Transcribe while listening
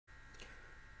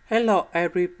Hello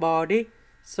everybody,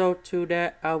 so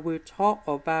today I will talk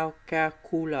about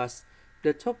calculus.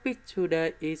 The topic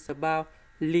today is about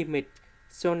limit.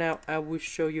 So now I will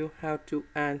show you how to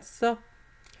answer.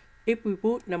 If we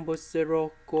put number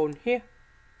 0 on here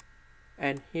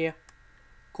and here,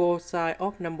 cosine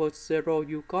of number 0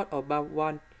 you got about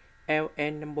 1,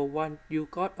 ln number 1 you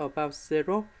got about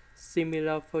 0,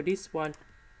 similar for this one.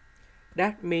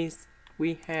 That means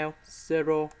we have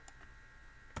 0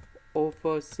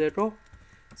 over 0,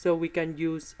 so we can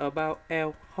use about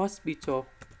L hospital.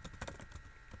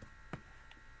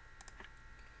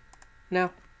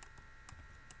 Now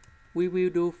we will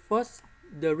do first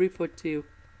derivative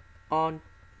on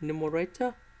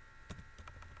numerator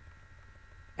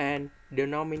and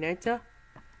denominator.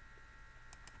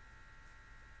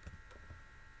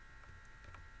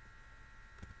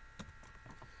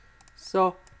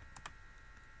 So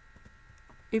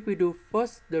if we do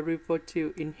first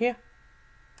derivative in here,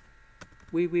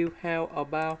 we will have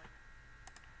about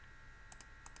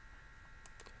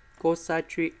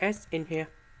cos3x in here.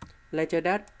 Later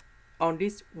that, on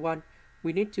this one,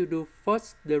 we need to do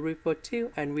first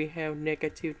derivative and we have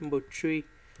negative number 3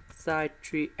 sine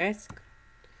 3x.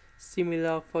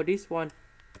 Similar for this one.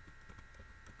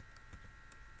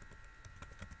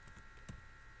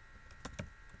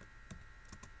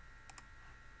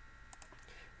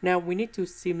 Now we need to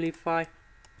simplify.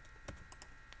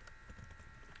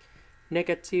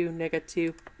 Negative,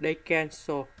 negative, they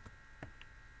cancel.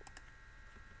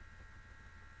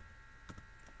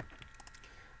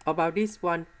 About this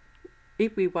one,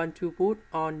 if we want to put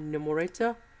on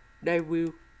numerator, they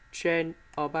will change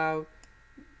about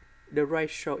the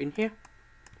ratio in here.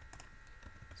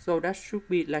 So that should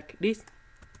be like this.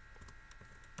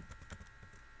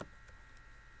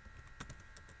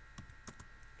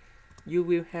 You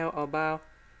will have about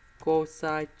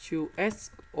cosine 2x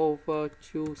over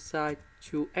 2 sine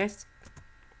 2x.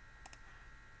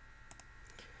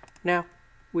 Now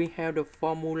we have the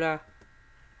formula.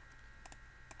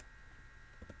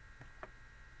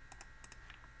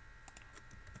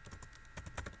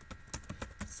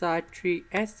 Sine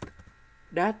 3x,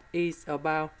 that is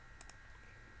about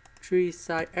 3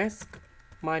 sine x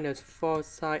minus 4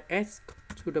 sine x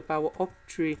to the power of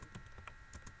 3.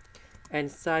 And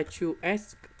sine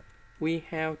 2x, we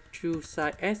have 2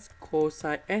 sine x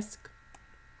cosine x.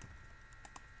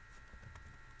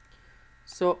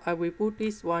 So I will put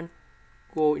this one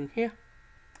go in here.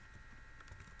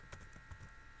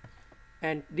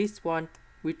 And this one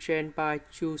we change by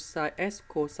 2 sine x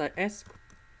cosine x.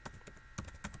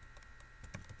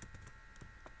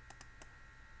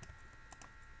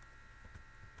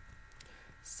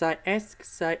 Sine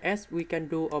s we can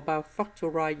do about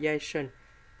factorization.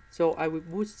 So I will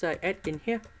put sine s in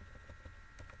here.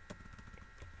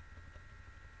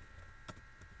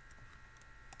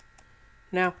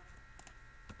 Now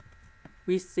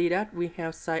we see that we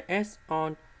have sine s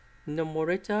on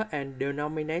numerator and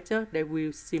denominator. They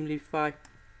will simplify.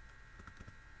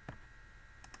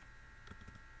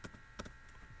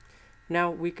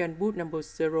 Now we can put number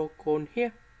 0 on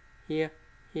here, here,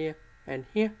 here, and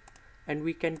here, and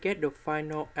we can get the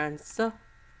final answer.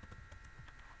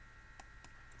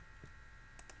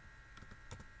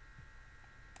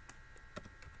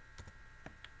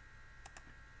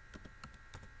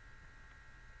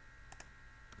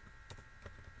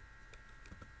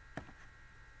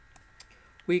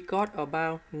 We got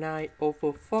about 9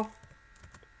 over 4.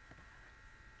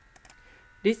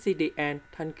 This is the end.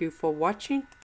 Thank you for watching.